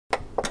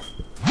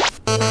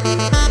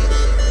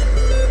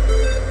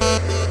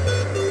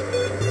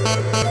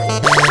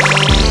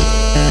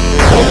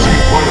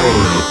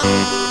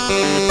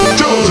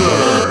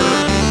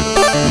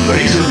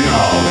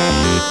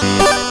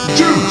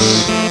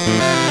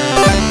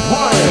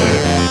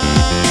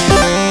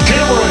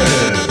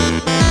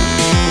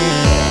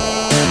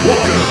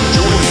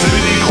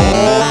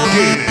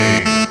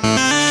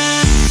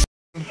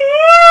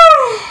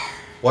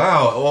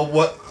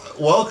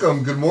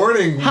welcome. Good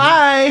morning.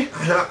 Hi.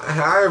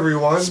 Hi,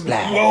 everyone.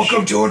 Splash.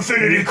 Welcome to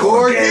Infinity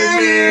Core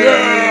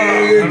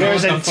Gaming.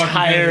 There's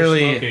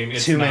entirely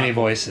too many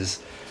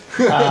voices.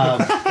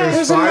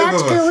 There's five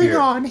of us here.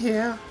 on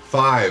here.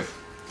 Five.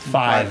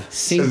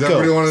 Does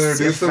everybody want to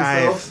introduce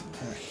themselves?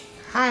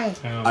 Hi.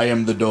 I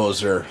am the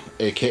Dozer,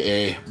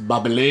 aka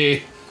Bobby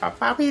Lee.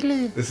 Bobby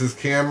Lee. This is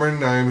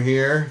Cameron. I'm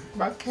here.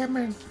 Bob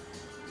Cameron.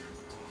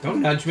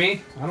 Don't nudge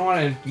me. I don't want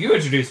to. You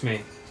introduce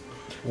me.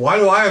 Why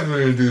do I have to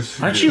introduce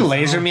you? Aren't you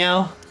Laser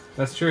Meow?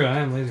 That's true. I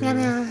am laser.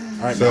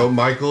 All right, so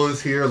Michael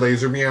is here.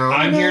 Laser Meow.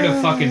 I'm here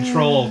to fucking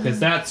troll because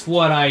that's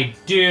what I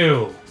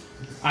do.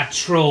 I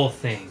troll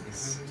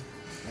things.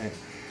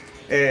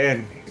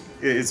 And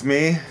it's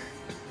me.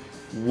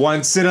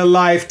 Once in a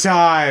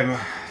lifetime.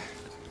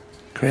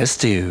 Chris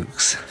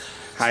Dukes.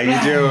 How you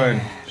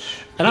doing?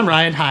 And I'm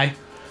Ryan. Hi.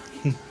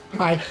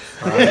 Hi.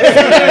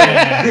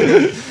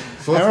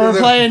 So And we're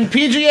playing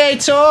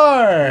PGA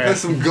Tour. That's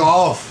some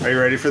golf. Are you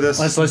ready for this?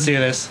 Let's do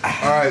this. All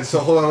right, so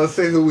hold on. Let's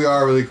say who we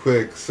are really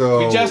quick.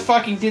 So We just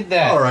fucking did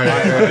that. all right.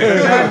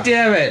 God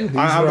damn it.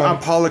 I'm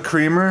Paula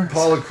Creamer.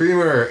 Paula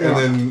Creamer, and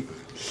then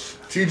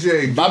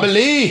TJ Bobby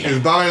Lee.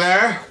 is Bobby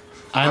there.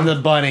 I'm the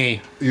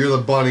bunny. You're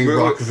the bunny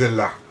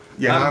Rockzilla.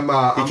 Yeah,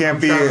 I'm he can't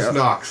be. Travis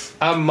Knox.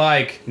 I'm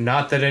Mike.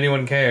 Not that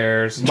anyone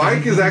cares.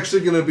 Mike is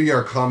actually going to be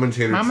our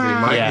commentator today.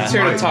 Mike Yeah. He's is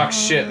here to Mike. talk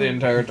shit the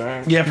entire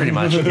time. Yeah, pretty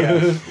much.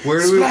 Where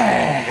do we?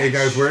 Hey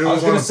guys, where do we I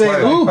was want gonna to say,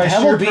 play? Ooh, by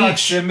Pebble sheer Beach.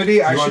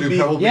 proximity, I You want should to do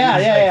be. Pebble Beach?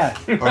 Yeah.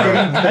 All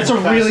right. That's a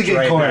really good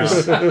right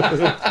course.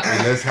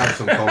 And let's have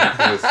some fun with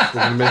this.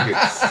 We're gonna make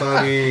it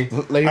sunny.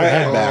 Lay your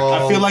head back.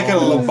 I feel like a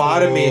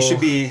lobotomy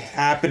should be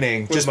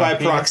happening just my by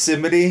penis?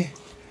 proximity.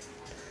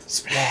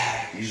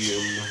 Splash.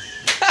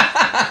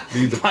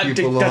 Lead the I people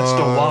think that's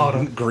the on.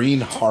 water.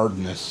 Green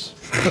hardness.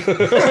 No,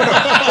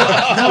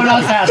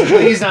 not fast.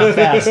 Please, not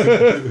fast.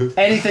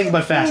 Anything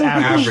but fast.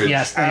 Average. Average.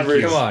 Yes, thank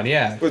Average. you. Come on,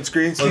 yeah. What's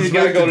green Let's screen? You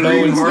gotta make go the low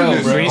green and slow,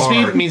 hardness bro. Green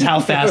hard. speed means how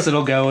fast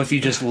it'll go if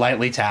you just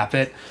lightly tap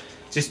it.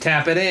 Just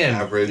tap it in.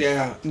 Average.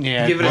 Yeah.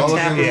 Yeah. Give it a Relative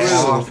tap.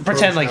 velocity,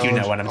 Pretend like you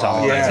challenge. know what I'm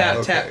talking about. Tap,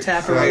 okay. tap,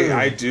 tap So, away.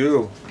 I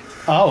do.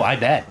 Oh, I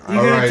bet. All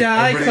You're gonna right,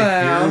 die, everybody,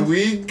 clown. Here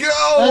we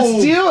go.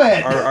 Let's do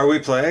it. Are we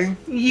playing?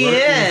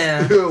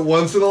 Yeah.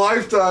 Once in a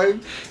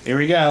lifetime. Here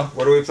we go.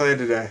 What are we playing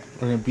today?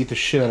 We're gonna beat the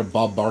shit out of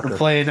Bob Barker. We're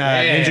playing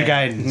Yeah. Ninja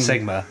Gaiden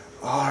Sigma.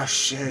 Oh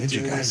shit,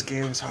 dude, this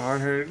game's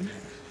hard.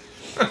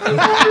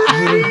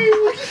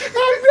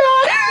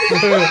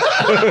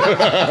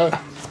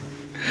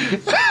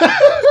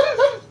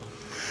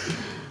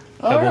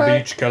 Pebble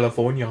Beach,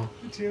 California.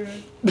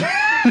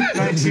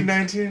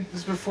 1919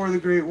 was before the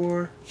Great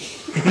War.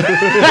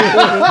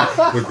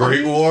 The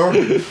Great War.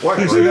 What?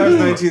 Actually, that was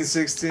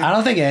 1916. I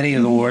don't think any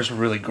of the wars were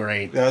really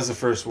great. That was the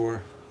first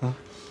war.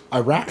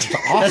 Iraq's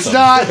That's awesome.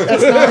 not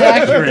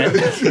accurate.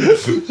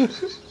 That's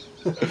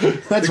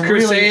The really.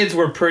 Crusades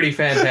were pretty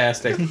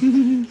fantastic.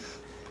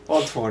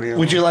 All 20 of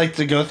Would them. you like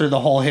to go through the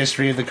whole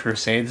history of the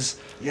Crusades?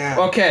 Yeah.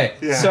 Okay,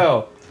 Yeah.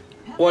 so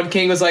one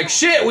king was like,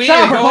 "Shit, we Stop,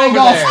 need to we're go playing over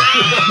golf."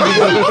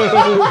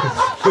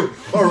 there."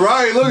 All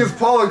right, look, it's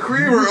Paula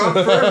Creamer up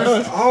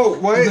first. Oh,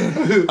 wait.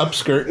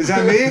 Upskirt. Is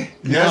that me?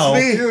 Yes, No.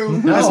 me.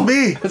 You. That's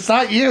me. It's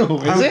not you,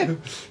 is it?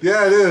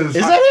 Yeah, it is.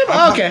 Is that him?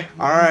 Oh, okay.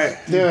 All right.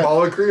 Do it.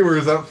 Paula Creamer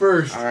is up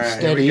first. All right.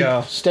 Steady.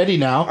 go. Steady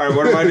now. All right,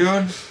 what am I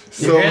doing?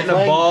 So You're hitting a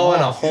playing ball in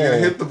a golf. you're gonna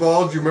hole. hit the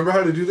ball. Do you remember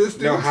how to do this,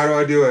 dude? No, how do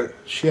I do it?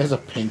 She has a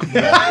pink ball. Is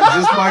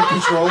this my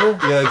controller?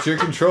 Yeah, it's your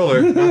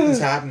controller. Nothing's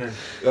happening.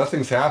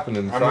 Nothing's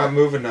happening. I'm not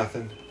moving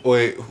nothing.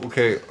 Wait,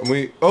 okay.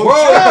 Oh,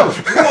 Whoa!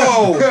 shit!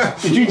 Whoa!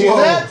 Did you do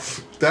that?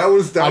 That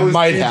was I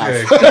might TJ.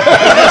 have.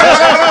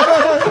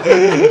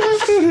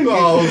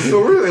 Oh,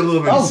 so we're a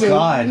little bit. Oh,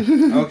 God.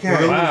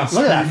 Okay. Wow.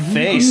 Look at that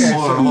face.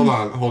 Hold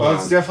on. Well,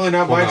 it's definitely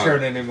not my Hold on.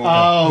 turn anymore.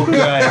 Oh,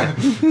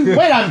 good.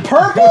 Wait, I'm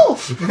purple?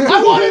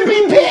 I wanted to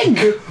be pink.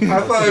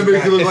 I thought I'd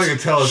make it look like a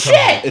Teletubby.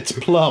 Shit! It's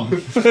plum.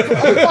 I'm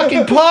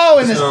fucking Poe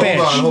in this So, bitch.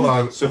 hold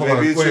on. So hold maybe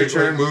on. it's your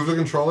Wait, turn. move the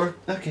controller.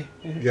 Okay.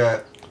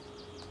 Yeah.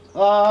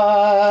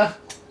 Oh,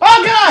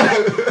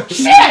 God!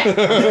 Shit!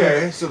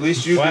 Okay, so at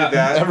least you Wow. did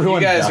that.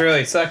 Everyone You guys ducked.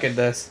 really suck at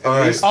this. All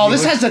right. Oh,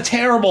 this has a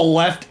terrible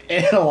left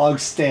analog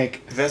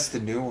stick. That's the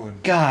new one.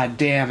 God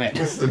damn it.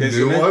 That's the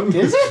Isn't new it? one.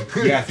 Is it?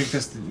 Yeah, I think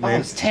that's the Oh,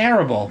 it's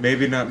terrible.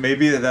 maybe not.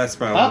 Maybe that's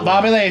my. Oh, old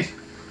Bobby one. Lee.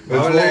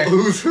 Well,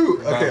 who's who?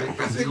 Okay,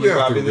 I think we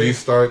have to Bobby Lee.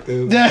 restart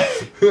this.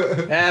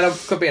 Adam,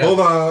 could be Hold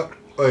on.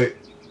 Wait.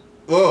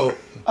 Whoa.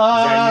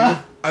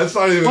 That's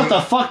not even. What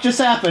the fuck just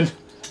happened?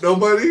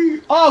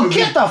 Nobody? Oh,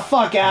 get the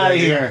fuck out of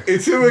here.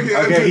 It's him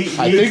again. Okay, It's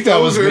I think that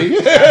was Dozer. me.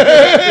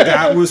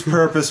 That was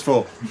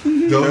purposeful.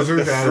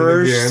 Dozer's The at it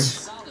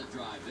first-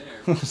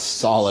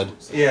 Solid.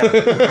 Yeah.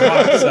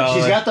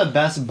 She's got the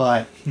best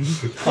butt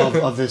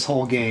of this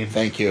whole game.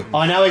 Thank you.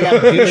 Oh, now we got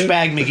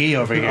douchebag McGee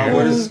over Oh, here.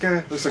 what is this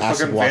guy? Looks like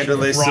Acid fucking Washington.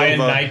 Vanderlei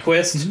Ryan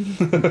Silva.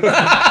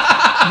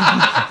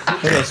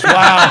 Nyquist.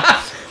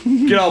 Wow.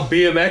 Get all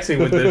BMXing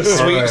with this.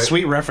 All Sweet, right.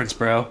 sweet reference,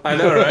 bro. I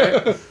know,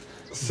 right?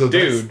 So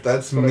Dude.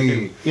 that's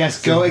me. Yes,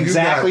 So go you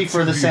exactly got for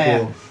two the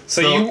sand. people.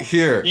 So you-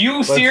 here. you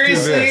let's do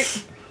seriously-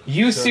 this.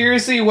 You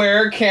seriously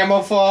wear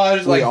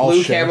camouflage, like all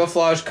blue share.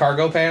 camouflage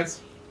cargo pants?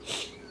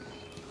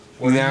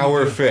 Well, now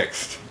we're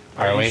fixed.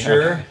 Are we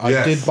sure? I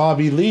Yes. did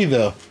Bobby Lee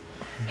though.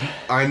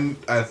 I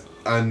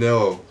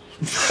know.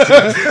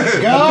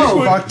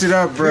 Go! Fucked it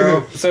up,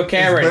 bro. So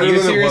Cameron, better you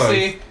than it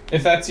seriously,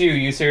 if that's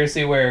you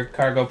seriously wear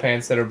cargo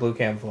pants that are blue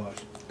camouflage?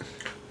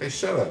 Hey,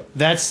 shut up.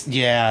 That's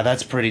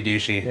pretty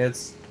douchey.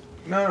 It's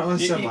No,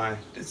 it's semi.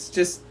 it's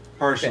just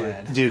Partially.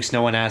 bad. Dukes,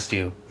 no one asked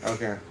you.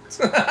 Okay.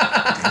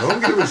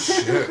 Don't give a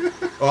shit.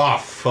 Oh,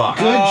 fuck.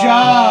 Good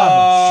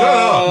job. Shut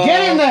up.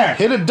 Get in there.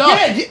 Hit a duck.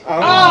 Get it.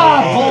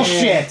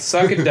 Bullshit.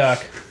 Suck a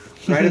duck.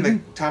 Right in the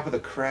top of the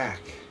crack.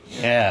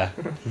 Yeah.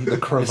 The The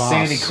crevasse.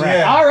 sandy crack.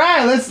 Yeah. All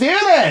right, let's do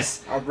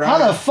this. All right.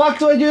 How the fuck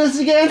do I do this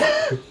again?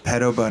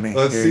 Pedo bunny.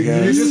 Let's Here see. he Can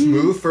you goes. just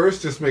move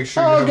first? Just make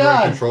sure you Oh have the right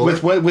god.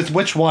 controller. With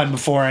which one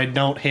before I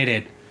don't hit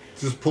it?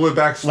 Just pull it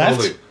back slowly.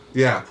 Left?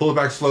 Yeah, pull it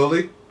back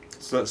slowly.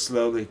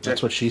 Slowly.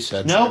 That's what she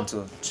said. Nope.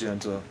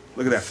 Gentle.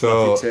 Look at that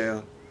So- fluffy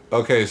tail.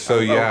 Okay, so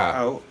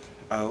yeah.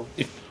 Oh.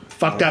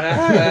 Fucked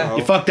up.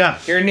 You fucked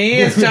up. Your knee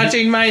is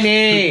touching my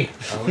knee.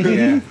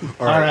 Yeah.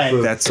 All right.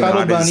 so- That's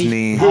Cuddle not his bunny.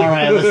 knee. All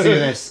right, let's do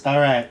this. All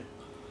right.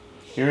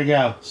 Here we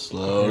go.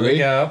 Slowly. Here we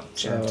go.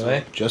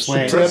 Slowly. Just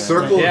Wait. the press tip.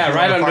 circle. if Yeah, you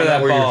right wanna under find that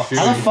out where you're ball.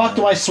 shooting. How the fuck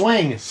do I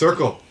swing?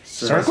 Circle.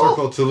 Circle?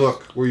 Circle to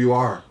look where you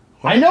are.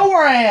 I know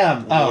where I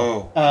am. Oh.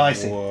 Whoa. Oh, I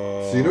see.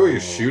 So you know where you're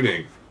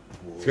shooting.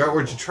 Forgot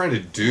what you're trying to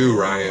do,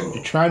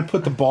 Ryan. Try and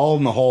put the ball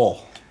in the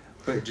hole.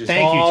 But just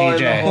Thank you, All in the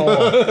TJ. hole.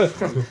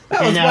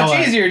 That was now much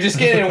what? easier. Just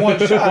get it in one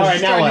shot. All right,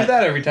 Just now try to what? do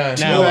that every time.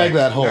 Now Snag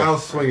that hole. Now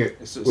swing it.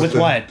 With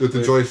what? With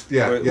the joystick.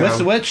 Yeah. With- yeah. What's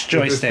the which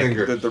With this joystick?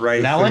 finger. the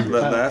right, That one?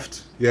 the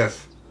left,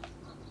 Yes.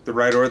 the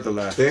right or the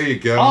left, There you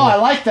go. Oh, I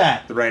like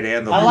that. the right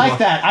and the I left. like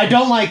that. I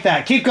don't like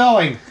that. Keep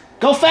going.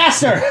 Go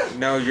faster.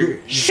 No, you're.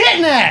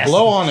 Shitting ass.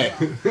 Blow on it.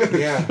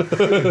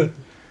 Yeah.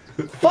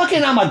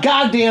 Fucking, I'm a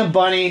goddamn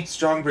bunny.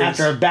 Strong breeze.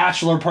 After a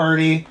bachelor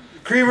party.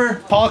 Creamer.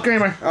 Paul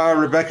Creamer.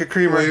 Rebecca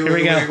Creamer. Wait, Here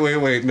we go.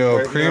 wait. No,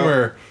 Wait,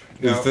 Creamer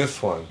no. is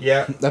this one.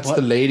 Yeah. That's What?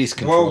 the ladies'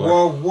 Whoa,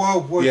 controller.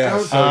 whoa. Yeah,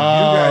 Don't- so you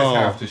guys Oh.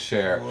 have to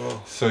share.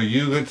 So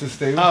you get to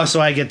stay with Oh,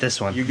 so I get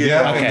this one. You get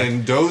yeah, that. Okay.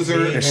 and then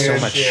Dozer There's so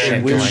and much share.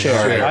 shit We're going on.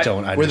 sharing. I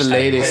don't understand. We're the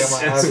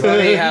ladies. It's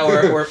funny how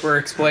we're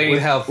explaining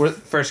how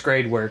first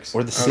grade works.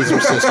 We're the Caesar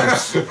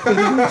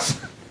sisters.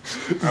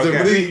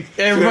 Okay.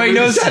 Everybody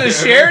knows how to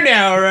share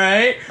now,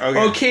 right?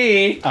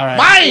 Okay. All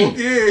right.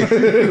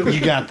 Yeah. You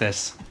got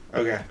this.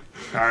 Okay.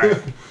 All right.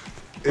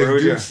 Where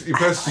would If you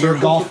press You're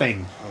circle,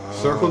 golfing.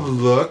 circle to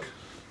look,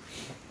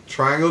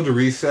 triangle to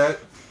reset,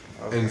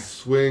 and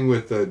swing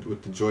with the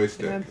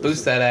joystick.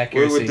 Boost that We're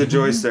accuracy. with the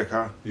joystick,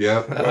 huh?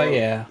 Yep. Oh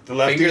yeah. The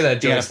lefty? Finger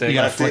that You gotta, joystick. you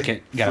gotta Lefty? flick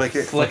it. You gotta Flick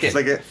it. flick it.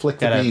 Flick it. Flick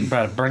the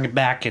gotta, bean. bring it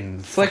back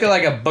and Flick it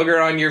like a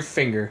booger on your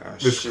finger. Oh,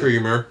 This shit.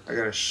 Creamer. I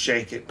gotta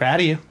shake it. proud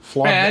of you.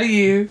 Flog, How do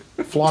you?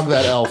 flog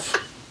that elf.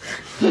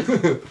 I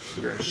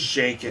gotta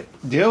shake it.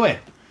 Do it.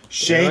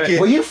 Shake Do it.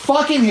 Will you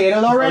fucking hit it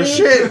Oh already?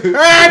 shit!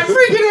 I'm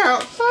freaking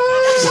out.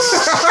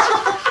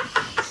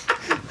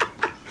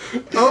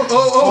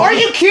 Oh! Are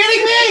you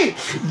kidding me?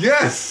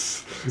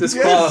 Yes.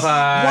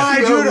 Disqualified. Why,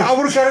 dude? I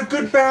would have got a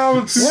good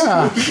bounce.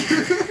 Yeah.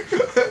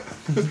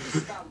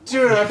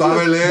 Dude, I feel,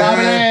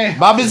 Babele.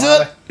 Bobby's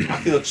it. I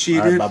feel All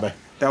cheated. right, Bobby.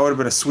 That would have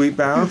been a sweet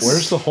bounce.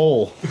 Where's the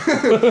hole?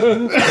 Over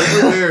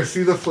there.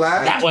 See the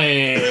flag? That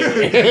way.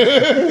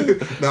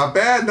 Not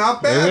bad.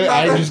 Not bad. Maybe not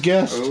I bad. just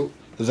guessed. Oh.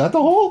 Is that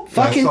the hole?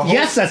 Fucking the whole-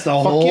 yes, that's the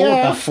whole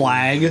yeah. the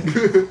flag.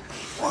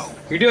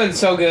 You're doing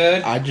so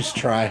good. I just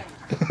try.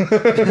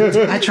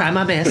 I try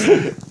my best.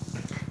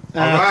 All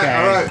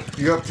right.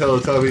 You up,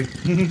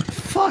 Teletubby?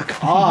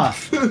 Fuck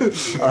off. All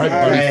right, buddy.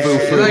 right.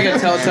 You're like a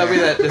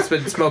Teletubby that's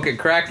been smoking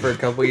crack for a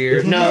couple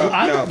years.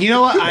 No, you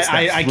know what?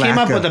 I came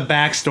up flacco. with a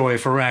backstory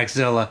for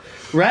Raxzilla.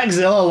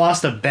 Raxzilla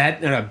lost a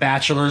bet at a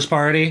bachelor's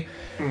party.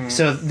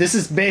 So this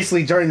is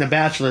basically during the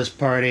bachelor's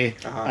party.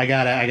 I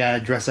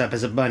gotta dress up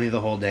as a bunny the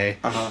whole day.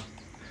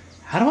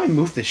 How do I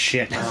move this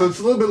shit? So it's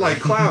a little bit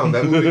like Clown.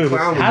 That movie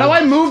Clown. How do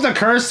I move the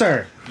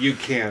cursor? You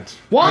can't.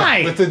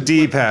 Why? With the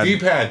D-pad.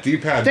 D-pad.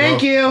 Thank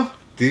bro. you.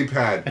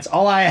 D-pad. That's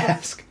all I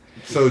ask.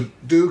 So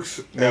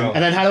Dukes. No.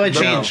 And then how do I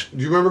No. change? Do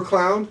you remember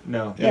Clown?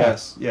 No. Yeah.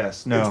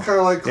 Yes. No. It's kind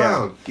of like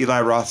Clown. Yeah.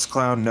 Eli Roth's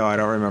clown. No, I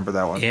don't remember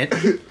that one. It?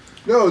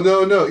 No.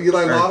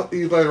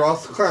 Eli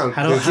Roth's Clown.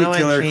 How do Is he I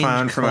Killer change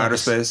Clown from outer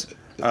colors? space?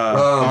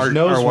 R1,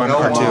 L1.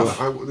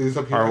 R2, These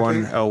up here, I R1,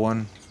 think.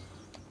 L1.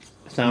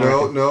 It's not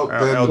working. No. Then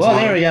L2. Well,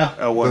 there we go.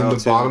 L1, Then the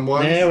L2. bottom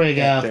one. There we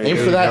go. There Aim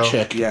you for go. that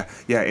chick. Yeah,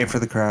 aim for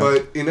the crowd.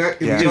 But in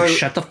Yeah. Dude,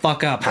 shut the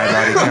fuck up. High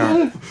body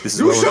count. This is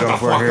You what we're shut going the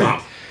for fuck here.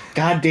 up.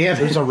 God damn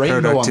There's it. a rainbow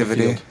on the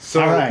Productivity. field.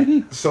 So, All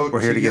right. so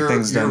We're here to get your-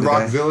 things done Your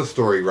today. Rockzilla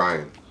story,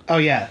 Ryan. Oh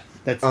yeah,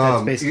 that's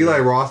basically Eli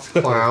it. Roth's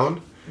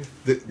Clown.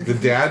 The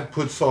dad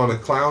puts on a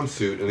clown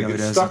suit and it No, he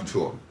gets doesn't. stuck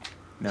to him.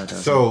 No, it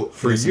doesn't. So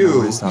for He doesn't know what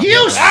you, he's talking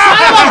You about.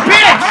 son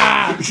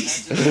of a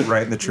bitch!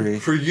 Right in the tree.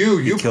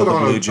 you killed put a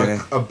on blue jay.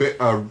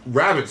 a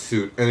rabbit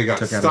suit and it got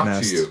Took out a stuck to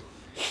nest. you.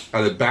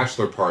 at a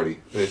bachelor party.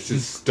 And it's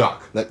just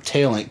stuck. That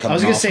tail ain't coming I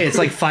was gonna off. say it's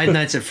like Five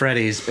Nights at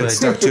Freddy's, but It's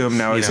stuck to him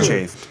now. He's know.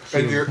 chafed.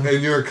 And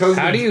your cousin.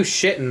 How do you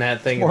shit in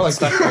that thing? More It's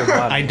stuck to your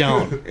body. I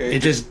don't.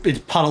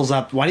 It puddles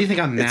up. Why do you think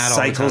I'm It mad all the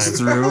cycles time?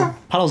 through.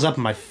 Puddles up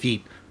in my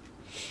feet.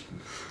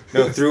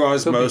 No, through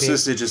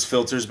osmosis, it just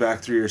filters back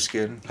through your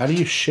skin. How do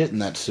you shit in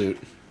that suit?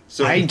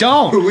 So I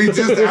don't. We just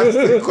asked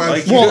the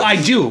question. Well, I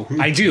do.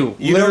 I do.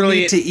 you don't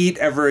Literally, need to eat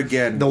ever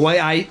again. the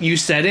way you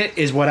said it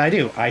is what I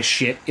do. I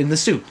shit in the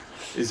suit.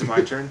 Is it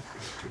my turn?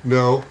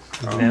 No.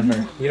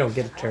 Never. You don't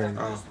get a turn.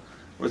 Oh.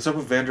 What's up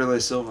with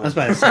Vanderlei Silva? I was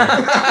about to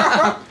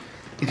say.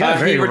 He's got a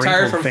very he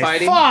retired wrinkled from face.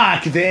 fighting?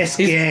 Fuck this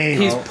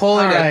game. He's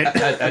pulling All right.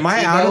 a Am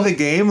I out of T-bone. the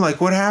game? Like,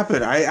 what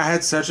happened? I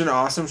had such an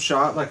awesome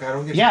shot. Like, I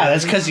don't get. Yeah, to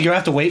that's because you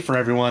have to wait for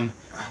everyone.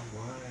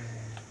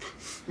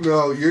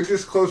 No, you're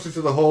just closer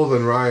to the hole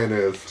than Ryan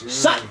is.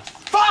 Fuck!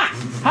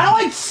 How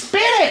do I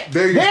spin it?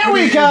 There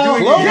we you're go.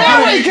 doing it.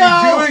 There we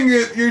go.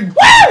 You're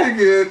doing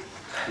it.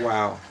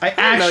 Wow. I I didn't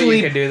know you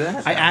actually, could do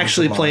that. I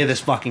actually play this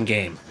fucking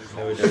game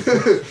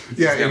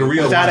Yeah, in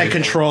real without a life.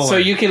 controller. So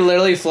you can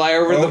literally fly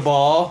over Oh. the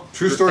ball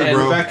True story, and,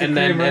 bro. and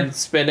then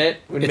spin it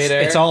in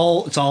midair. it's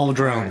all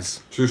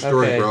drones. True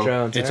story, okay, bro.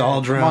 drones. It's alright.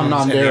 all drones Come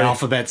on, and the Derek.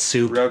 alphabet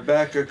soup.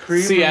 Rebecca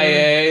Creamer.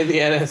 CIA, the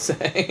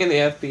NSA, and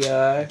the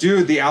FBI.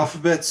 Dude, the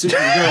alphabet soup. You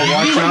gotta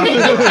watch out.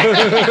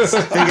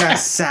 They got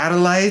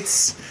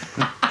satellites.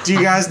 Do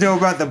you guys know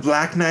about the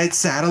Black Knight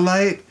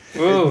satellite?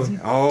 Ooh,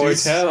 Oh, do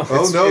it's tell.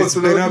 Oh, no, it's it's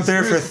been an up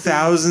there for open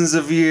thousands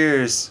of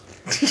years.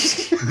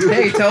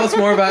 Hey, tell us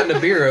more about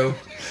Nibiru.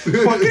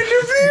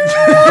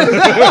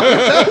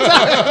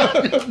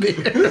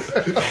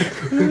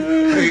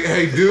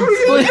 Hey, Duke.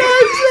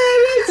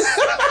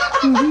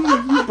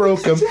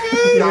 Broke him.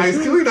 Guys,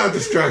 can we not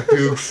distract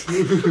Dukes?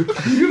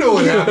 You know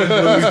what happens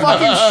when we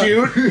Fucking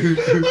shoot.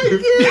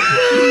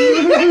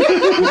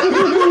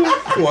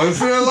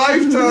 once in a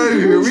lifetime.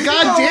 Here we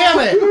God go. damn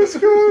it. What's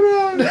going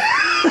on?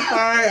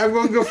 Alright, I'm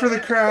gonna go for the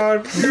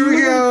crowd. Here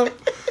we go.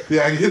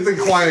 Yeah, hit the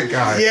quiet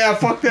guy. Yeah,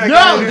 fuck that No,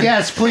 guy.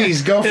 yes,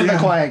 please go for the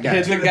quiet guy.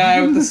 Hit the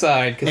guy with the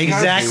sign. 'cause he's-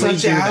 Exactly.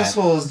 Such do that.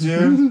 assholes,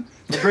 dude.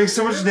 It brings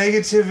so much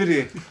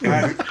negativity.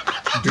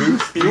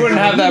 Dukes. You wouldn't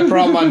have that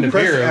problem on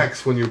Press Nibiru.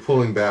 X when you're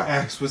pulling back.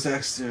 X, what's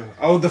X do?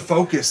 Oh, the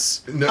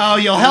focus. No, Oh,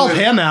 you'll help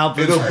him out.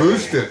 It'll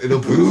boost it. It'll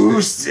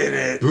boost Boosted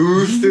it. it.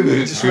 Boosted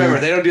it. Just remember,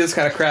 they don't do this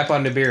kind of crap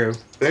on Nibiru.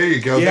 There you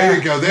go. Yeah, There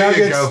you go. There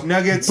you go.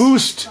 Nuggets.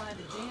 Boost.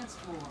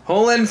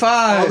 Hole in On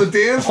five. the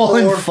dance Hole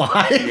in floor.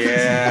 5.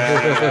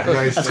 Yeah.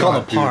 Nice That's job, called a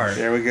Duke. par.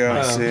 There we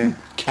go. See?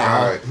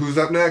 All right, who's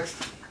up next?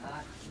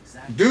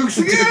 Dukes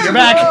again. You're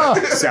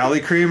back. Sally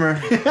Creamer.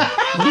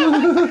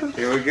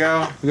 Here we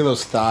go. Look at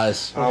those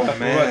thighs. Oh,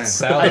 man. What, I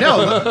salad?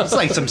 know. It's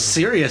like some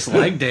serious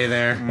leg day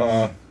there.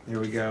 Here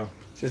we go.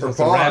 Just For wants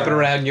to bar. wrap it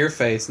around your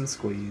face and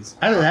squeeze.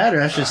 Either that or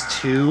that's just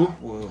two.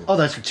 Whoa. Oh,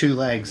 that's for 2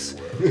 legs.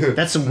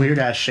 That's some weird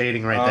ass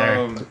shading right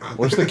there.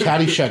 Where's the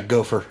Caddyshack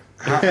gopher?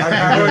 How do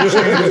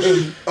I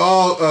change?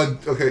 Oh,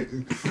 okay.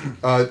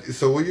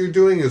 So what you're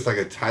doing is like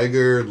a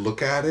tiger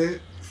look at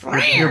it.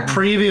 You're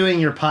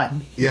previewing your putt.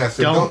 Yeah.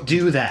 So Don't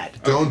do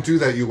that. don't do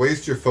that. You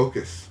waste your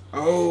focus.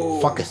 Oh.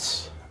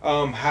 Fuckus.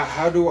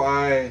 How do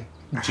I...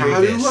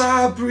 How this. do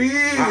I breathe?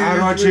 How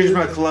do I change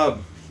my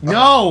club?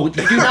 No,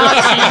 do not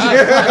change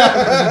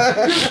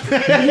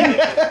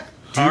it.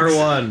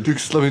 R1.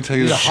 Dukes, let me tell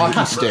you The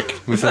hockey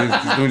stick.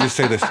 Let me just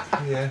say this.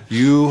 Yeah.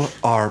 You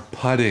are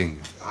putting.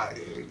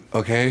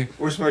 Okay.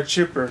 Where's my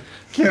chipper?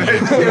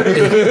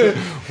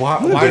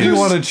 Why do you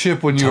want to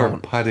chip when you are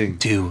Don't. putting?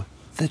 Do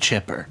the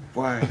chipper.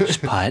 Why?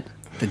 Just putt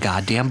the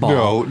goddamn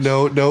ball.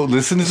 No.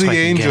 Listen to So the I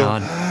can get angel.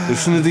 on.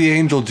 Listen to the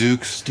angel,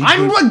 Dukes.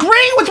 I'm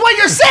agreeing with what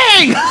you're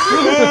saying.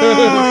 What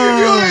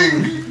are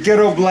you doing?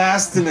 Ghetto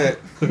blasting it.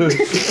 Oh,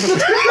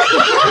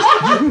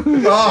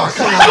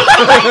 come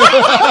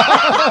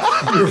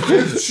on. Your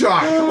fifth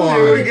shot. Come on.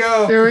 Here we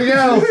go. Here we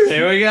go.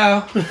 Here we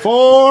go.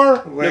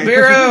 4. Wait.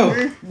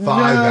 Nibiru.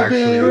 5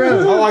 actually.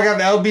 Oh, I got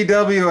the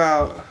LBW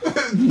out.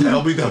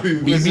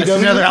 LBW. That's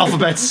another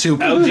alphabet soup.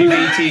 Dude, I'm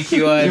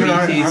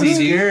LGBTQIBTCD.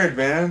 scared,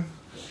 man.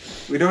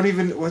 We don't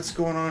even... What's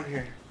going on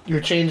here?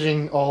 You're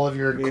changing all of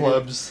your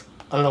clubs.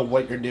 I don't know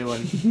what you're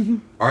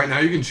doing. All right, now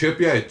you can chip.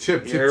 Yeah,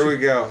 chip. Here we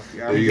go.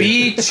 There you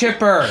Be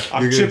chipper.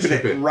 I'm You're gonna chipping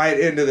chip it it. right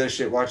into this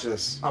shit. Watch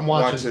this. I'm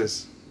watching. Watch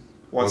this.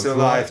 Once Once in a in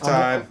a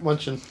lifetime. I'm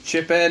munching.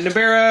 Chipping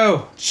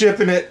Nibiru.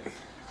 Chipping it.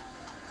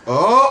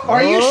 Oh,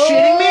 Are you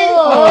shitting me?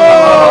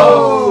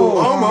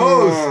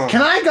 almost.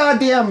 Can I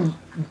goddamn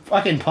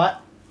fucking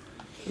putt?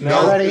 No.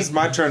 Already? It's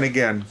my turn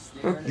again.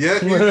 Yeah,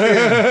 you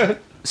can.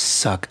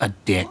 Suck a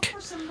dick.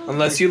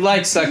 Unless you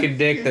like sucking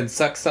dick, then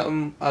suck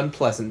something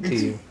unpleasant to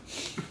you.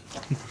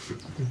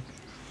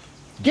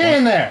 Get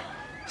in there.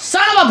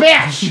 Son of a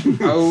bitch!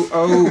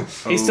 Oh.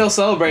 He still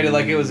celebrated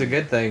like it was a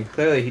good thing.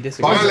 Clearly, he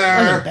disagrees.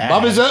 Baller.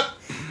 Bob is up.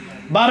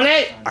 Bobby!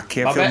 I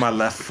can't feel my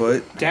left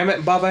foot. Damn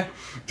it, Baba.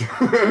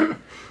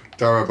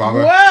 Dara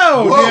Baba.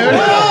 Whoa,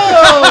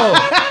 Whoa.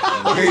 dude!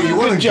 Okay, you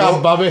want to Good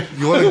job, Bobby.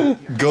 You want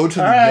to go to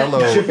the right, yellow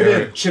Chip it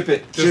area. in. Chip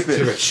it. Just Chip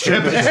it.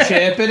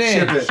 Chip it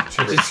in. Chip it.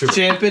 Just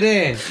chip it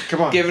in.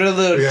 Come on. Give it a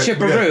little We got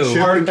chipperoo.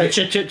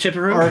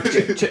 Chipperoo.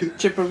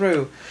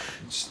 Chipperoo.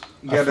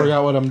 You I gotta,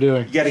 forgot what I'm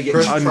doing. you gotta get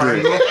Press under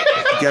it. triangle.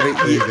 You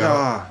gotta you eat.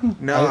 go.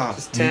 No.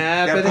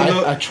 Tap gotta it put in.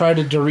 a- I tried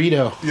a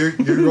Dorito. You're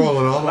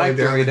rolling all the way Like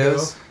down the hill.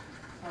 Doritos.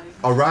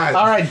 All right.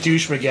 All right,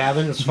 douche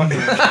McGavin. It's fucking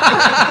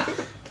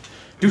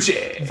Douche.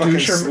 Fucking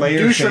Doucher- Slayer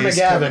Doucher face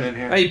McGavin. coming in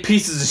here. I eat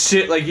pieces of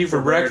shit like you for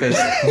breakfast.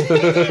 You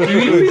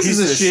eat Piece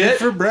pieces of shit?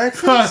 for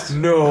breakfast?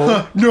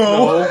 No.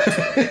 no.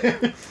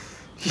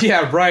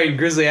 Yeah, right.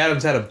 Grizzly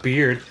Adams had a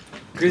beard.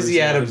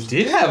 Grizzly Adams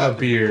did have a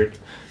beard.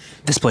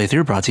 This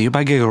playthrough brought to you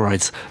by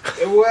Gigglerites.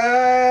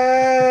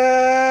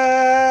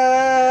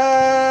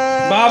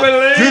 Bobby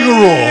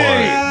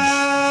Lee!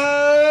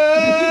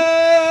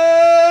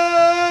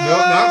 No,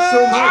 not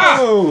so much.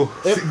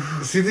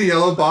 Oh. See the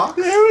yellow box?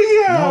 There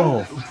we go.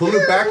 No. Pull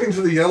it back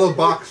into the yellow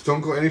box.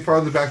 Don't go any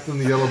farther back than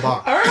the yellow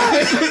box.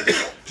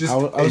 Just, I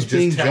was just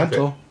being tap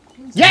gentle.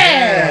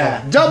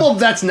 Yeah! Double,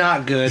 that's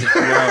not good.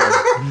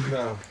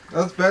 No.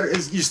 That's better.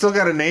 You still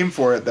got a name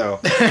for it, though.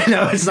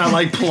 No, it's not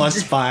like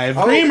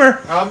 +5.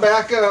 Creamer. I'm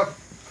back up.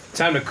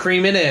 Time to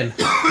cream it in.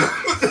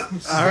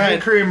 All right.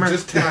 Creamer.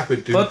 Just tap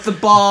it, dude. Put the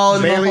ball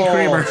in Bailey the hole.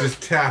 Creamer.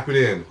 Just tap it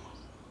in.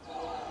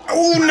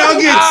 Oh,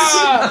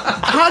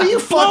 nuggets! How do you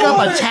fuck up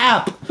a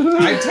tap?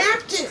 I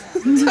tapped it.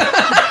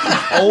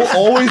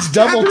 Always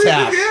double Tap it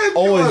tap. again. Come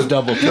Always on.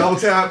 double tap. Double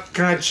tap.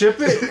 Can I chip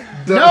it?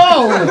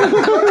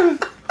 No!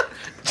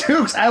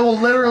 Dukes, I will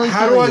literally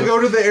How kill do I you. go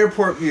to the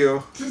airport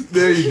view?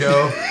 There you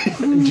go.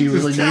 Do you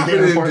really Just need tap the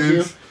it in, airport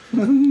view?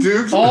 Dukes.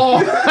 Dukes? Oh,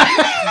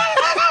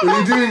 What are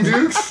you doing,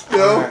 Dukes? No.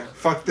 Alright,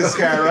 fuck this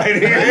guy right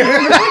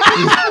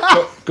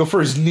here. Go for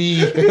his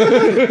knee.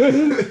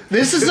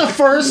 this is the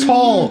first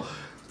hole.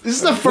 This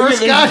is the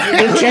first guy.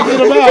 They're checking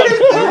him out.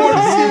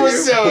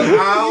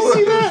 Ow.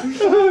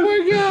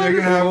 They're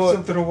gonna have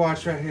something to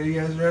watch right here. You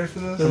guys ready for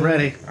this? I'm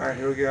ready. Alright,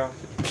 here we go.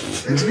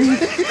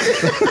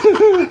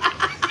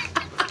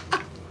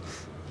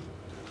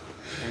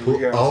 Here we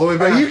go. All the way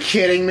back. Are you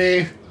kidding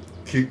me?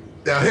 Keep.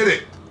 Now hit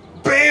it.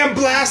 Bam!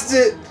 Blast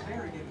it!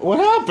 What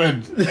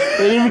happened? They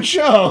didn't even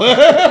show.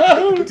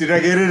 Did I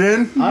get it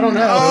in? I don't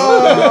know.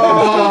 Oh,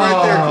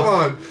 right there. Come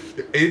on.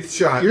 Your 8th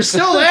shot. You're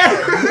still there.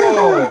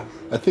 Whoa!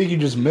 I think you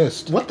just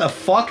missed. What the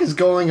fuck is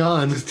going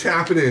on? Just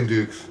tap it in,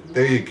 Dukes.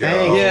 There you go.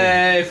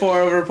 Hey, Yay,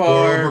 4 over 4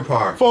 par. over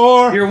par.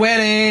 4. You're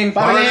winning.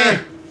 Bye.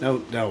 No,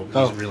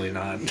 he's really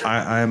not.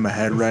 I am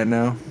ahead right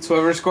now. It's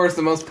whoever scores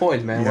the most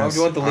points, man. Why would Yes,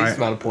 you want the least I-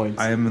 amount of points?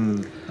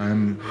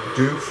 I'm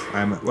Dukes.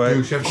 what?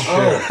 Dukes, you have to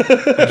share.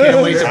 I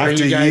can't wait to I have bring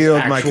to you guys yield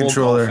my actual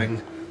controller.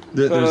 golfing.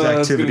 There's that's gonna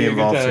activity be a good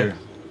involved time. here.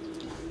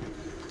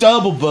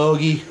 Double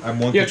bogey. I'm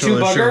one You have 2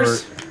 controller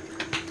buggers?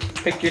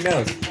 short. Pick your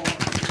nose.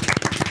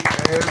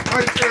 And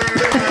my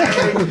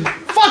turn.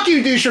 Fuck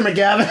you, Doucher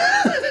McGavin.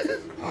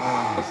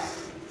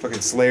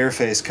 Fucking Slayer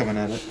face coming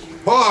at it.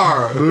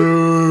 Par.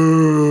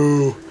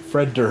 Ooh.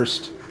 Fred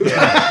Durst.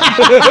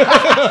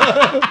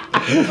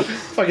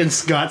 Fucking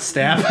Scott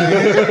Stapp.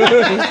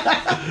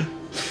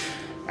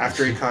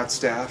 After he caught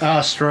staff.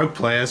 Oh, stroke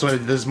play. That's what I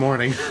did this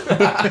morning.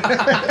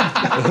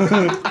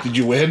 Did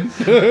you win?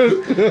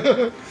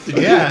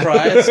 Yeah.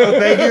 Prize.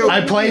 Thank you.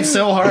 I played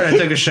so hard I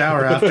took a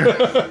shower after.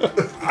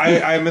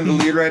 I'm in the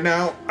lead right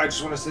now. I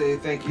just want to say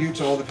thank you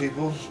to all the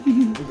people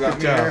who got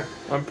me here.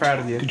 I'm proud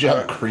of you. Good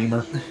job,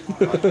 Creamer.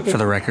 For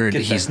the record,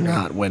 he's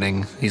not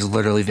winning. He's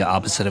literally the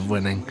opposite of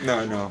winning.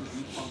 No.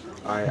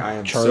 I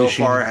am Charlie so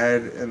Sheen. far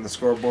ahead in the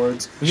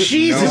scoreboards.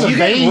 Jesus, No. you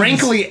get Veins.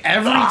 wrinkly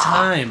every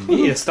time. You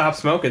need to stop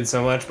smoking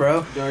so much,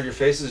 bro. No, your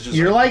face is just.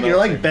 You're like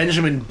melting.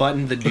 Benjamin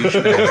Button the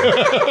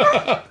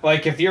douchebag.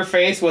 Like, if your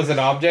face was an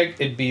object,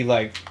 it'd be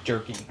like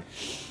jerky.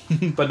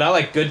 But not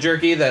like good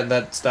jerky,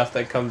 that stuff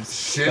that comes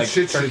Shit, like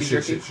shit, turkey shit,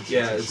 jerky. shit, shit,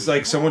 Yeah, shit, it's shit.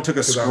 like someone took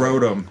a that way.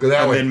 scrotum Go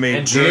that and way. then made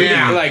And jerky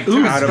jerky, like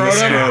out of the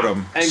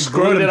scrotum. and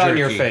Scrotum glued it on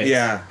your jerky. face.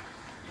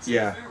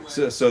 Yeah.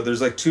 So there's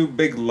like 2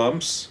 big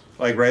lumps,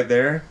 like right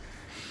there.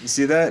 You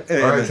see that?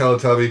 And All right,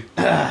 Teletubby.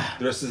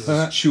 the rest is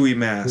this chewy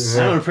mass.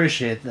 I don't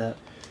appreciate that.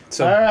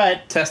 So All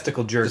right.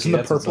 testicle jerky. Isn't the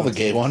that's what purple the it's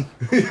gay one?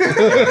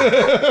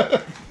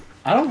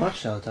 I don't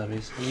watch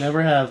Teletubbies.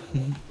 Never have.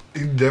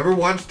 You never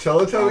watched Oh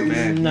Teletubbies?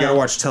 man, No. you gotta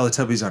watch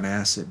Teletubbies on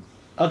acid.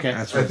 Okay.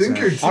 That's I what think it's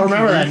you're. at. I'll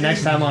remember that Tinky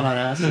next time on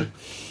acid.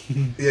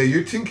 Winky. Yeah,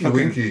 you're Tinky Okay.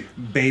 Winky.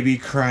 Baby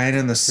crying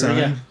in the Here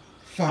we go.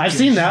 sun. I've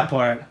seen that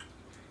part.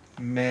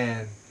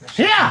 Man, that's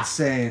Yeah.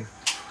 insane.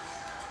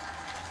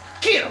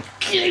 Get him.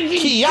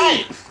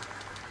 Get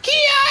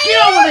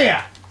Get over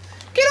there.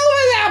 Get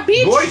over there,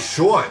 bitch! Boy,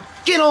 short.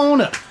 Get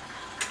on up.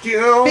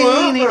 Get on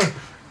Beanie. up.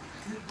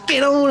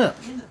 Get on up.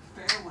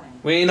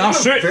 We ain't all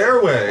shit.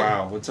 Fairway.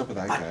 Wow, what's up with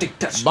that guy?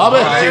 Bobby.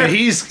 Dude,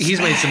 he's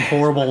made some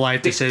horrible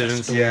life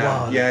decisions.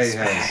 Yeah, he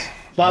has.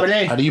 Bobby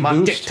Day. How do you My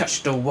dick boost?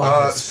 touched the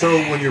wall. So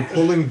when you're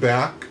pulling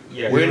back,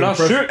 Yeah, you're We're gonna not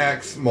press sure.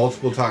 X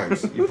multiple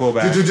times. You pull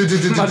back. My dick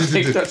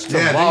touched the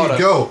Yeah, there water. you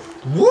go.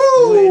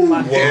 Woo!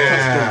 My dick touched the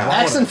Yeah.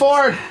 water. X and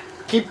forward.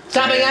 Keep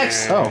tapping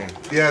X. Oh.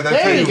 Yeah, that's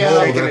There how you you go. roll.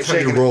 Shaking That's it, how you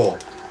shaking it. roll.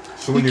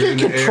 So when You you're in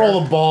can't the control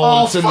air, the ball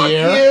when it's in the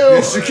air.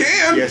 yes you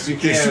can. Yes, you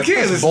can. Yes, you can.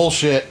 That's It's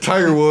bullshit.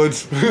 Tiger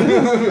Woods.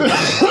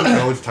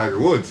 No, it's Tiger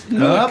Woods.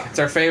 Up. It's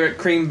our favorite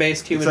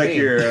cream-based human It's like being.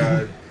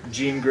 your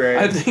Jean Grey.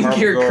 I think Marble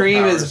your Girl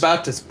cream powers. is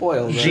about to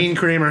spoil. man. Gene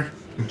Creamer.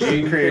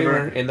 Jean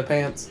Creamer. in the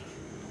pants.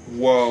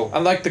 Whoa.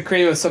 Unlike the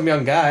cream of some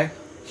young guy.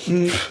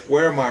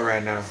 Where am I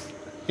right now?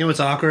 You know what's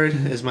awkward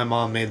is my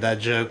mom made that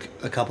joke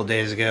a couple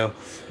days ago.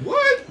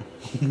 What?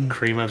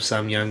 Cream of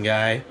some young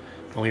guy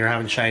when we were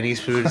having Chinese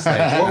food. It's like,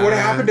 What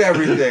happened to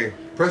everything?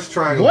 Press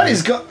triangle. what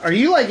is are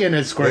you like in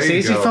a There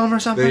you Scorsese go. film or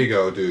something? There you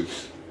go, dude.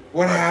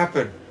 What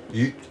happened?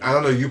 I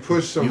don't know. You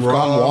push some You've raw.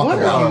 gone walk What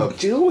around. are you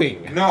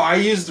doing? No, I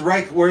used the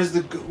right. Where's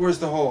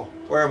the hole?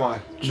 Where am I?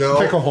 No,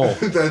 Pick a hole.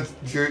 That's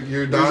you're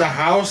There's a not.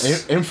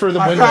 house. In for the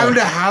I window. found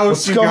a house,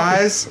 Let's you go.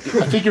 guys.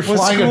 I think you're What's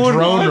flying a going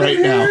drone on right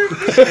in now.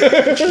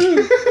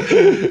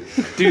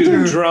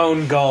 Dude,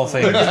 drone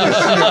golfing.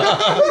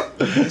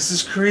 This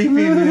is creepy,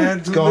 man.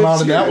 What's Going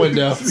on in that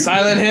window.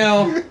 Silent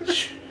Hill.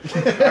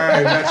 All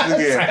right, back to the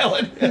game.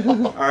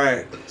 Silent. All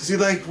right. See,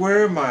 like,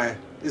 where am I?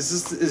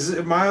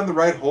 Am I on the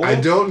right hole? I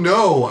don't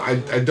know. I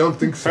don't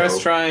think so. Press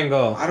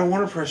triangle. I don't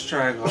want to press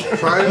triangle.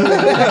 Triangle.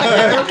 Where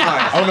am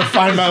I I? want to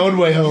find my own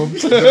way home.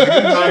 You're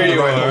not in the you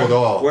right are. hole at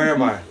all. Where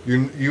am I?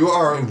 You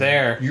are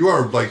There. You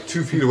are like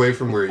 2 feet away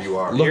from where you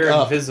are. Look You're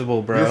up.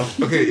 invisible, bro.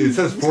 Okay, it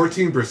says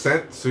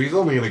 14%, so he's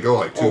only gonna go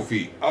like 2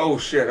 feet. Oh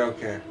shit.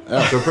 Okay.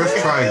 So press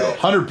triangle.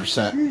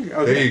 100%.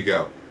 Okay. There you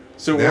go.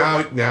 So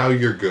Now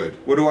you're good.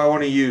 what do I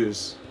want to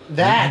use?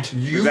 That.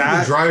 You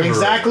That- the driver.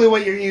 Exactly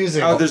what you're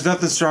using. Oh, there's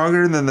nothing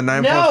stronger than the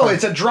 9.5. no,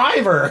 it's a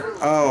driver.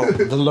 Oh.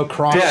 The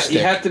lacrosse Yeah, stick. you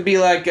have to be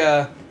like,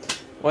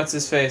 what's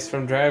his face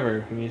from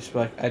Driver? And you just be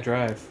like, I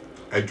drive.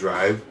 I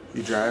drive.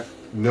 You drive?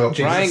 No.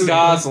 Ryan this is-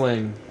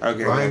 Gosling.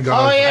 Okay. Ryan Oh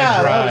Gosling. yeah,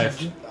 I that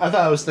drive. was- I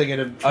thought I was thinking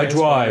of. I Transporter.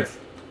 drive.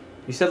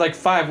 You said like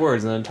 5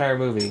 words in the entire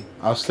movie.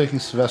 I was thinking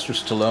Sylvester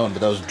Stallone,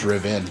 but that was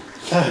driven.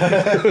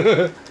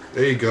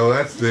 There you go.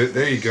 That's it.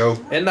 There you go.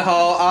 In the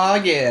hall, oh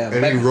yeah.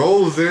 And he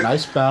rolls it.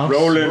 Nice bounce.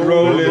 Rolling.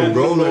 Rolling.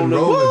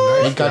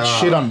 Nice Ain't got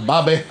job. shit on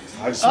Bobby.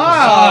 Oh,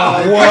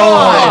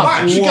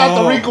 Whoa! She got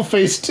the Whoa. wrinkle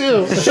face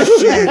too.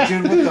 Shit,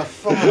 dude, what the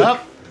fuck?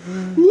 up.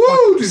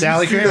 Woo! Did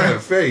Sally you see Kramer.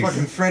 that face?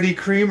 Fucking Freddie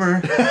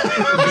Creamer.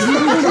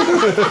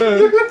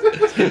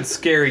 Getting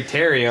Scary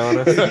Terry on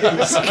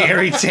us.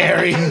 Scary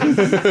Terry.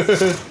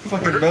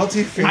 Fucking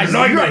melty face. I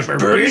know you're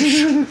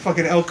bitch.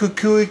 Fucking El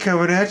Cucuy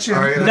coming at you.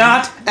 All right,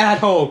 Not at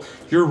home.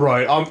 You're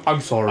right.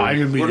 I'm sorry. I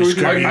didn't mean What to do we do?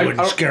 scare you I-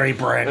 and I- scary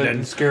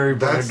Brandon. Scary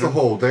That's the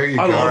hole. There you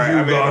I go. love Alright, you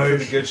I'm in for guys.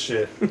 the good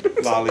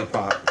shit.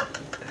 Lollipop.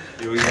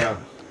 Here we go.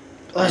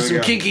 Let's some Here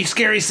we go. kinky,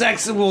 scary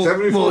sex, and we'll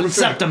 74%.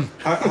 accept them.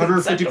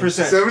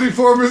 150%.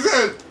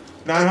 74%.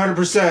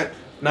 900%.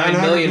 9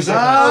 million. 900%.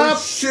 Oh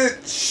shit!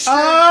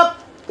 Up.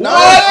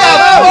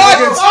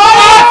 Nice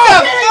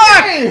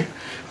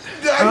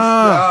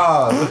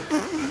job.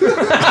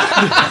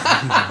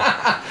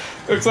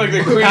 Looks like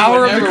the cream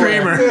Power of went the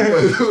everywhere.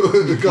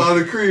 creamer. The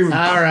god of cream.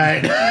 All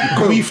right.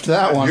 Queefed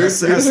that one. You're-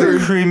 That's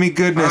the creamy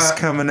goodness Alright,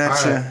 coming at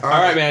alright, you. alright. All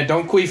right, man.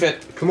 Don't queef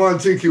it. Come on,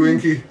 Tinky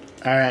Winky.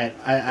 All right.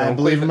 I Don't believe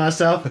believe in it.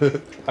 myself.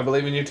 I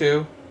believe in you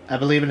too. I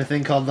believe in a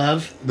thing called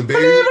love. The baby.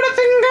 The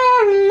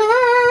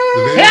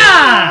baby.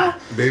 Yeah.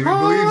 Baby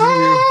believes in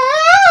you.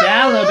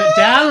 Down a little bit.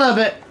 Down a little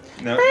bit.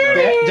 No,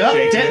 Down,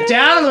 shake it.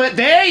 down a little bit.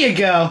 There you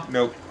go.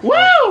 Nope.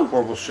 Woo!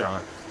 Horrible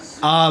shot.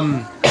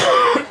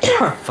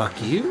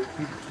 Fuck you.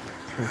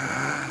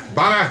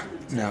 Bye.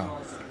 No.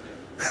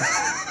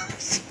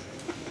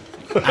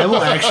 I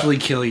will actually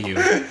kill you.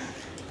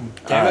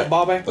 Damn it,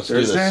 Bobby. Let's do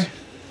this.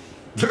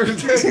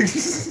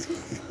 Thursday?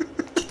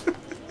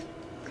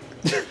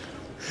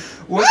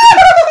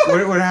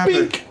 What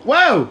happened?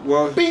 Whoa.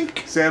 Well,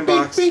 Bink.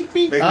 sandbox. Bink,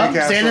 bink, bink. Make me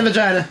a Sand in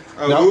castle. vagina.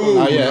 Oh, No. Ooh,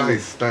 not yet.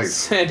 nice.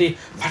 Sandy,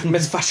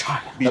 Miss Vashon.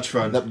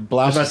 beachfront. That I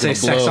blast was about to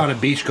is say gonna sex blow. on a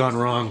beach gone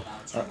wrong.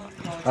 All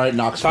right,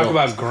 Knoxville. Talk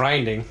about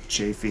grinding.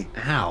 Chafy.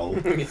 Ow.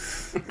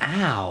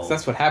 Ow.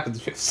 That's what happens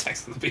when you have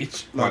sex on the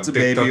beach. Lots of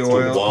Dick baby up to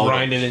the oil. wall.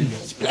 Grind it in.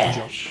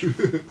 Splash.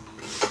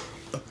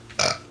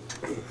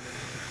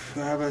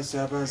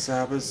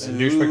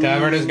 Douchebag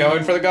Tavern is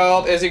going for the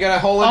gold. Is he gonna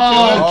hold it to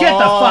Oh, it? get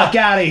the fuck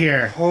out of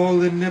here.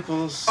 Holy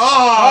nipples.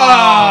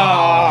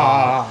 Ah,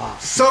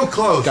 so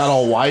close. Got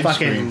all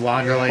Fucking widescreen.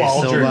 Wanderlei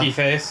Ball jerky Silva.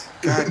 face.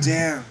 God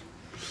damn.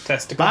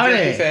 Testicle Bobby.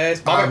 jerky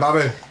face. All right, Bobby.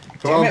 Bobby.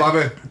 Come Damn on, it.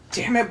 Bobby.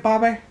 Damn it,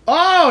 Bobby.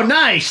 Oh,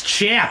 nice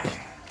chip.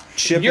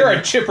 Chip You're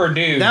a chipper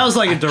dude. That was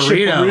like a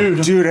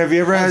Dorito. Dude, have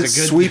you ever That had was a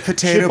good sweet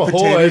potato Chip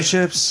potato ahoy.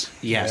 chips?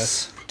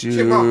 Yes. Dude.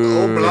 Chip off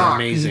the old block.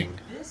 Amazing.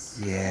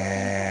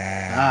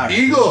 Yeah.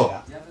 Eagle.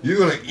 You're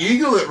gonna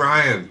eagle it,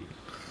 Ryan.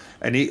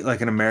 And eat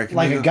like an American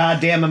Like eagle? a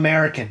goddamn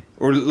American.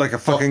 Or like a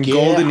fucking yeah.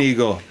 golden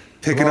eagle.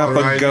 Picking Come on,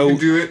 up Ryan, a you goat, can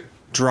do it.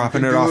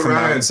 dropping you it can do off it, a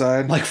Ryan.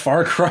 mountainside. Like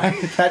Far Cry,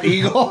 that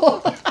eagle.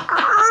 Fucking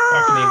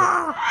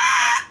eagle.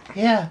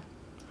 Yeah.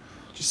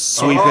 Just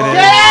sweep Oh. it in.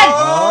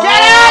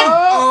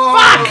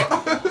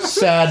 Get in!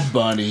 Sad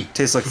bunny.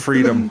 Tastes like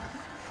freedom.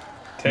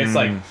 Tastes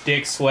like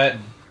dick, sweat,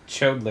 and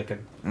chode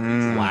licking.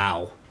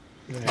 Wow.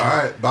 All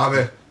right,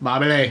 Bobby.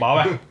 Bobby Lee.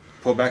 Bobby.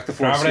 Pull back the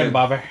Drop it in, foreskin.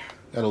 Bobby.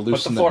 Gotta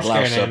loosen the the foreskin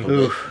blouse up a in. bit.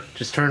 Oof.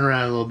 Just turn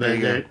around a little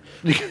bit. There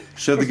There.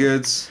 Show the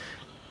goods.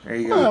 There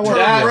you go. Turn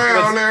That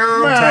around was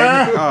now.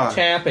 Tighten it. Oh,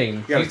 tapping.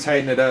 you gotta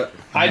tighten it up.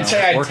 I'd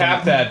say I'd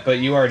tap that, but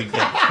you already did.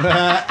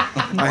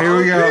 Oh, here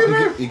we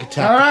go. You can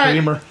tap All the right.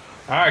 creamer.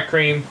 All right,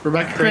 cream.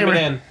 Rebecca Cream Kramer.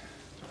 it in.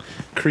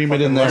 Cream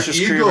it in there. Luscious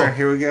Eagle. creamer.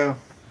 Here we go.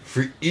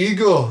 For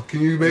eagle.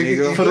 Can you make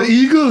Eagle. it For eagle? the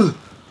eagle.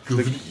 Go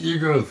for the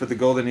eagle. For the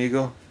golden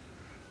eagle.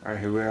 All right,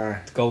 here we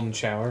are. Golden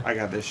shower. I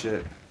got this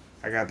shit.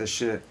 I got this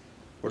shit.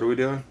 What are we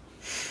doing?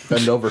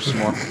 Bend over some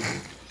more.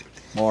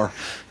 More.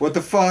 What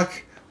the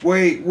fuck?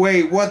 Wait,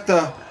 what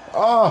the?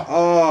 Oh.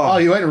 Oh,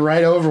 you went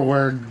right over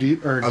where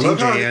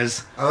DJ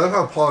is. I love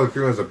how Paul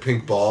Cream has a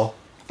pink ball.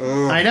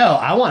 I know.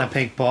 I want a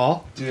pink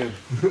ball. Dude,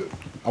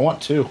 I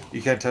want two.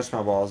 you can't touch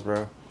my balls,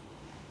 bro. You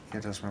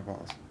can't touch my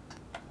balls.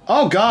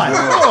 Oh, God.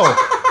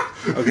 Oh.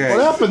 Okay. What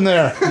happened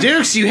there?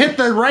 Dukes, you hit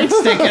the right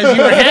stick as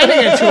you were handing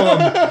it to him.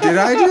 Did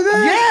I do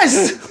that?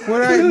 Yes!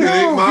 What I It ain't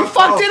know? my You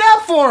fucked it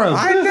up for him.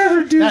 I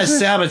never do That's this.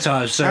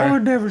 sabotage, I sir.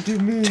 would never do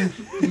me.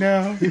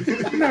 No.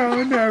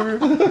 No, never.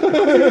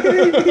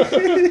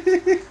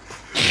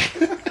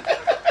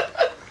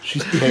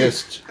 She's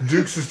pissed.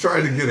 Dukes is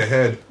trying to get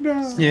ahead.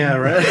 No. Yeah,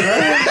 right.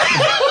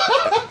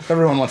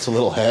 Everyone wants a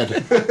little head.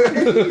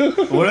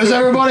 What does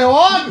everybody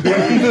want?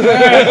 When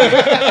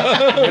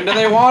do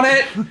they want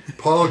it?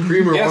 Paul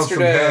Creamer wants some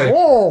Yesterday. head.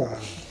 Whoa.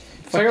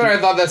 Second, I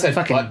thought that said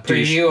Fucking butt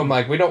douche. preview. I'm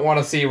like, we don't want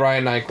to see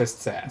Ryan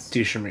Nyquist's ass.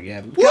 Douche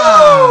McGavin.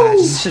 Woo!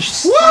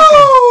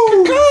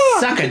 Woo!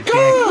 Suck a dick.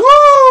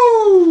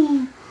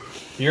 Woo!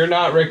 You're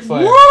not Ric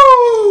Flair.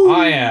 Woo!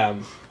 I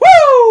am.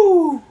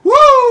 Woo!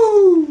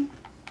 Woo!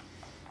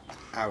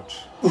 Ouch.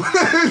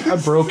 I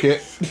broke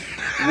it.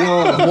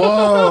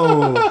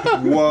 Whoa.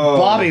 Whoa.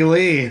 Bobby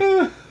Lee.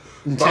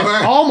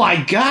 Oh, my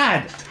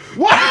God.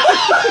 What?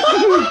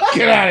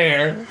 Get out of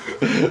here.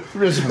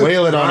 Just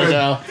wail it on it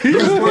now.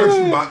 Who's worse,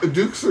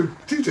 Dukes or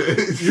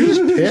TJ? You're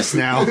just pissed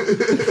now.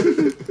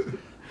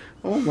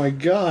 Oh, my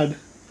God.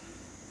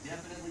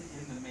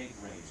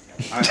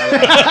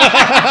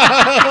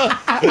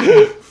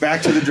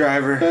 Back to the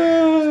driver. Right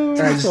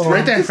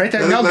there, right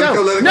there. No, Let it go,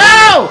 go. let it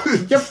No!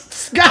 You're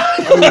Scott.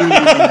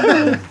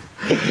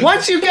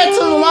 Once you get to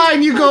the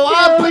line, you go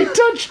up. I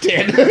touched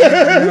it.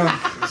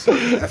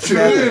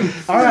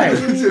 All right,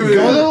 go to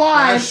the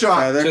line. Last shot.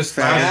 Feather, Just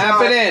feather.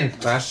 tap it in.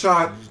 Last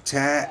shot.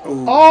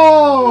 Ooh.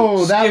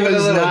 Oh, that give it a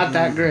was little- not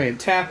that great.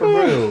 Tap a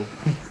brew.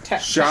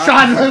 Shot.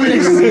 Shot limit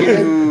exceeded.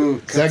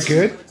 Ooh. Is that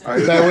good?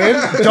 Did I win?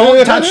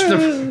 Don't touch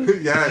the.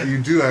 Yeah, you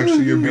do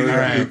actually. You're beating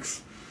Alright.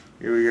 Dukes.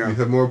 Here we You go.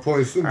 have more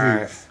points than All right.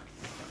 Dukes.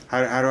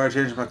 How do I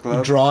change my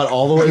club? Draw it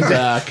all the way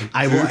back.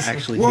 I will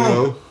actually do it.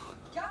 Whoa.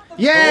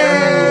 Yay!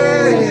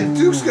 Hey,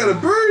 Dukes got a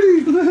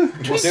birdie.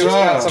 Dude's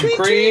got some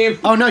cream.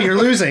 Oh no, you're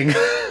losing.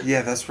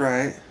 Yeah, that's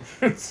right.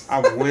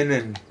 I'm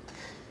winning.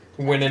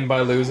 Winning by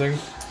losing.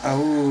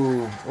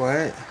 Oh,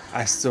 what?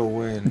 I still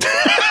win.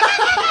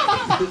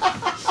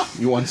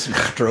 You want some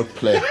stroke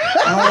play.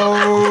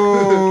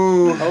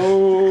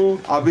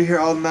 Oh. I'll be here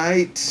all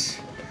night.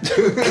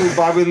 Ooh,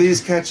 Bobby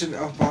Lee's catching.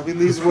 Oh, Bobby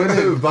Lee's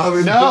winning.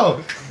 Bobby.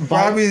 No,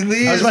 Bobby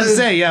Lee I was is about to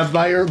say yeah.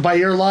 By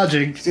your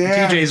logic,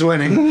 Yeah. TJ's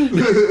winning.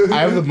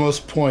 I have the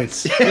most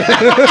points,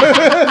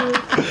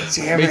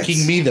 Damn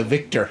making me the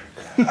victor.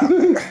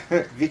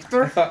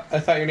 Victor? I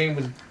thought your name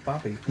was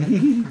Bobby.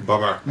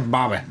 Bobber.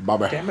 Bobby,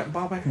 Bobber. Damn it,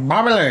 Bobby.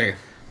 Bobby Lee,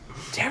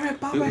 Damn it,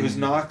 Bobby. Who's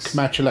Knox?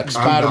 Match you like not.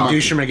 Spider-Man.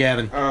 Douche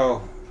McGavin.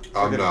 Oh.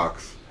 I'm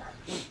Knox.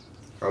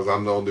 Because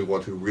I'm the only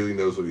one who really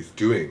knows what he's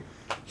doing.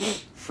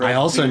 I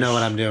also know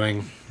what I'm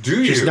doing.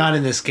 Do you? Just not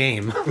in this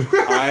game.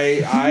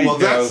 I Well,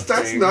 know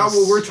that's things. not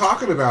what we're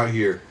talking about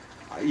here.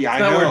 Yeah, I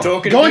That's not what know. we're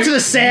talking Go about. into the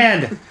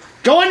sand.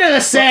 Go into the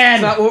That's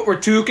sand. not what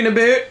we're talking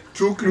about.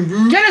 Talking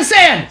about Get in the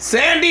sand.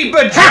 Sandy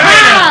vagina.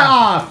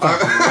 Ah!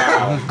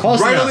 Fuck.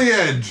 Close right enough. on the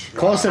edge.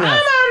 Close enough.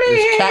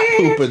 There's cat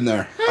poop in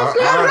there. All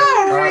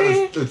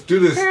right, let's do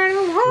this.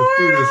 Let's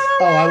do this.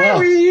 Oh, I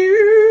will.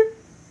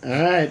 All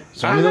right.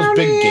 Is there any of those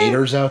big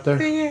gators out there?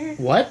 The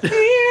What?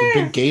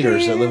 big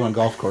gators that live on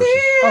golf courses.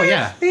 Oh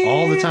yeah,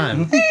 all the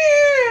time.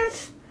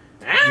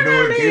 You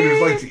know what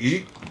gators like to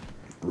eat?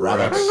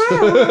 Rabbits.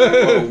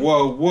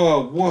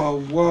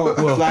 Whoa.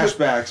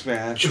 Flashbacks,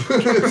 man.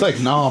 It's like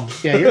Nom.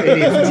 Yeah, you're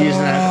idiots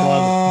using that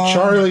club.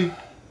 Charlie.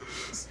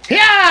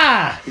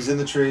 Yeah! He's in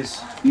the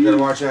trees. You gotta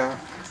watch out.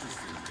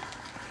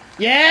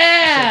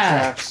 Yeah!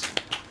 Traps.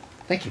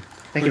 Thank you.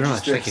 Thank you very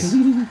much. Thank Sticks.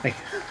 you. Thank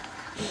you.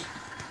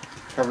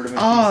 Covered him in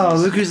Oh,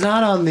 pieces. look who's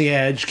not on the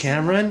edge,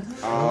 Cameron.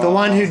 The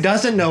one who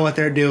doesn't know what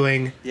they're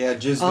doing. Yeah,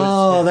 just.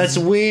 Oh, that's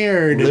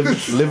weird.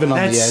 Living on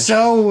the That's edge.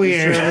 so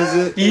weird.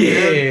 Yes.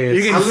 You're I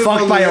getting live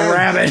fucked on by the a edge.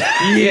 rabbit.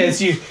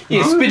 Yes, you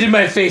spit in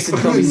my face and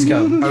call me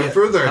scum. I'm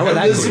further How would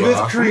ahead that than go? you Elizabeth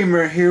are.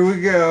 Creamer, here we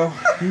go.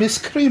 Miss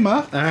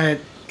Crema. All right.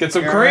 Get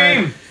some All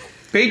cream.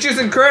 Peaches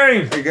and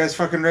cream. Are you guys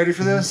fucking ready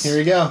for this? Here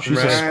we go. She's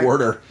Right. a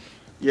squirter.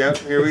 Yep,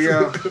 here we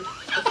go.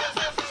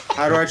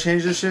 How do I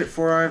change this shit?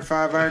 4 iron,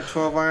 5 iron,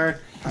 12 iron.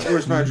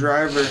 Where's my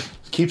driver?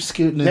 Keep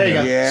scooting in There you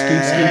go. Yeah.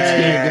 Scoot, scoot,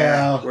 scoot. There you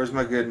go. Where's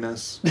my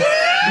goodness? Yeah.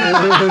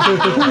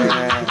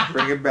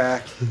 Bring it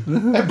back.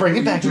 Bring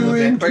it back a little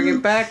bit. Bring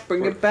it back.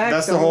 Bring it back.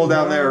 That's the hole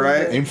down there,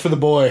 right? Aim for the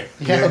boy.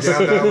 Yeah,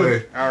 down that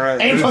way. All right.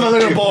 Aim for the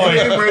little boy.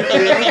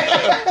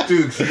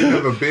 Dude, so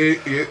you're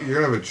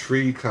gonna have a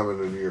tree coming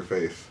into your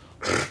face.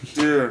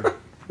 Dude,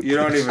 you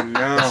don't even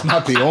know. It's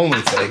not the only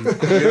thing. You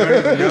don't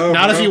even know.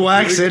 Not bro. if you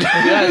wax it.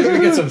 Yeah, you're gonna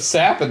get some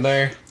sap in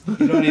there.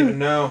 You don't even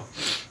know.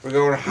 We're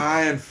going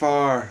high and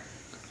far.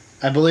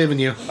 I believe in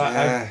you.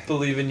 Yeah. I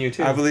believe in you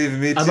too. I believe in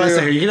me too. I'm about to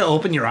say, are you gonna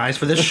open your eyes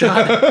for this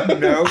shot?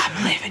 No.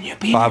 believe in you,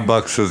 Peter.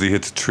 $5 says he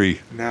hits a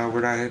tree. No,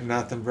 we're not hitting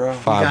nothing, bro.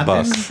 $5.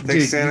 Thanks,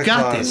 Dude, Santa you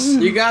got Claus.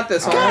 this. You got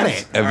this. Got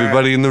Holmes. it.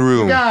 Everybody in the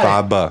room, Got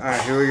it. $5. All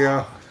right, here we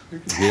go. You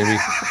hear me?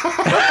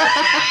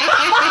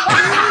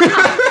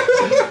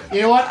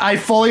 You know what? I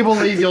fully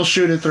believe you'll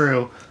shoot it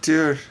through.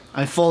 Dude.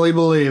 I fully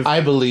believe. I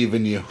believe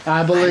in you.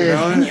 I believe You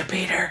know in what? you,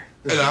 Peter.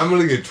 And I'm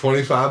gonna get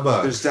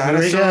 $25. There's Here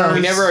we go. dinosaurs.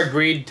 We never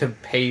agreed to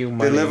pay you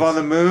money. They live on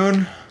the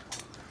moon.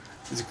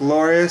 It's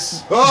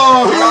glorious.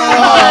 Oh!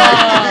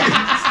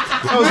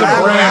 That was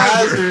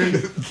a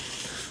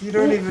branch. You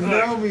don't even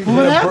know me.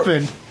 What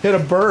happened? Hit a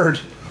bird.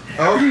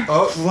 Oh!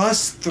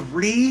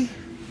 +3?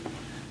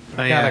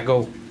 Oh, Gotta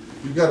go.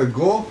 You gotta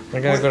go? I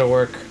gotta go to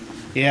work.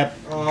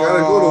 Yep. Gotta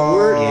go to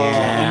work? You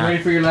Yeah.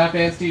 ready for your lap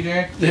dance,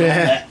 TJ?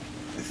 Yeah.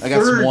 I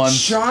got some Third one.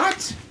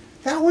 shot?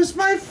 That was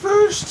my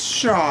first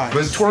shot.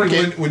 But Twerk see,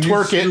 it, when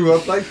twerk you it. screw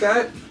up like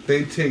that,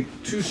 they take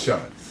 2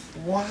 shots.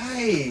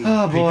 Why?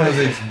 Oh Because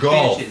boy. it's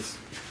golf.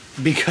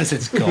 Because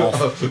it's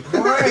golf.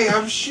 Why?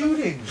 I'm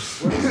shooting.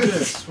 What is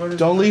this? What is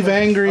Don't leave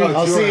angry.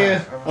 I'll see you.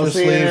 I'll Just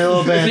see you in leave. a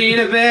little bit. See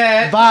you in a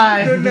bit.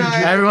 Bye. Good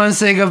night. Everyone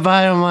say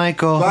goodbye to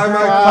Michael. Bye,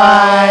 Michael.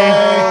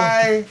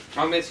 Bye. Bye.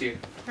 I'll miss you.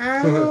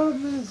 I will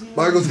miss you.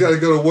 Michael's gotta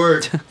go to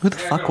work. Who the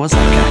fuck was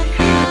that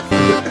guy?